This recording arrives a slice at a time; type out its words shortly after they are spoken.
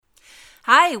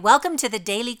Hi, welcome to the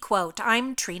Daily Quote.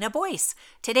 I'm Trina Boyce.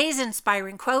 Today's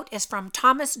inspiring quote is from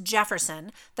Thomas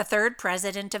Jefferson, the third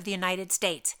president of the United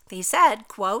States. He said,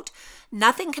 quote,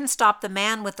 "Nothing can stop the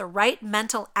man with the right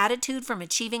mental attitude from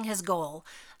achieving his goal.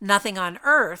 Nothing on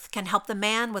earth can help the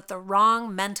man with the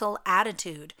wrong mental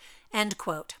attitude." End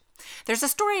quote. There's a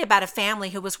story about a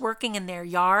family who was working in their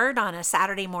yard on a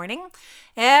Saturday morning.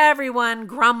 Everyone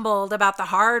grumbled about the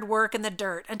hard work and the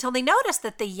dirt until they noticed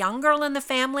that the young girl in the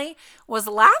family was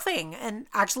laughing and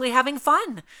actually having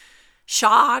fun.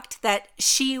 Shocked that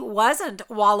she wasn't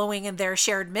wallowing in their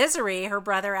shared misery, her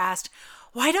brother asked,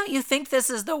 "Why don't you think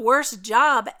this is the worst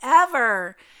job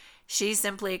ever?" She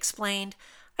simply explained,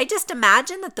 "I just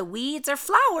imagine that the weeds are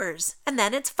flowers, and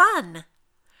then it's fun."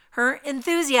 Her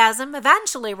enthusiasm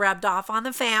eventually rubbed off on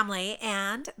the family,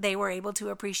 and they were able to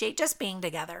appreciate just being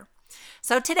together.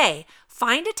 So today,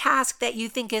 find a task that you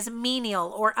think is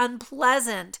menial or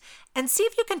unpleasant and see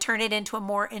if you can turn it into a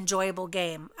more enjoyable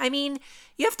game. I mean,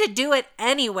 you have to do it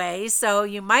anyway, so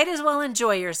you might as well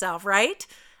enjoy yourself, right?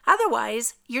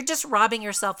 Otherwise, you're just robbing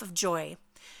yourself of joy.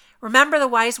 Remember the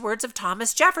wise words of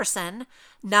Thomas Jefferson: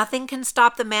 "Nothing can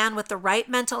stop the man with the right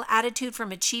mental attitude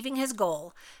from achieving his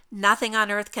goal. Nothing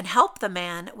on earth can help the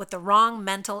man with the wrong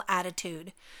mental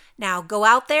attitude." Now go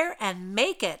out there and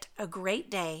make it a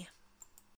great day.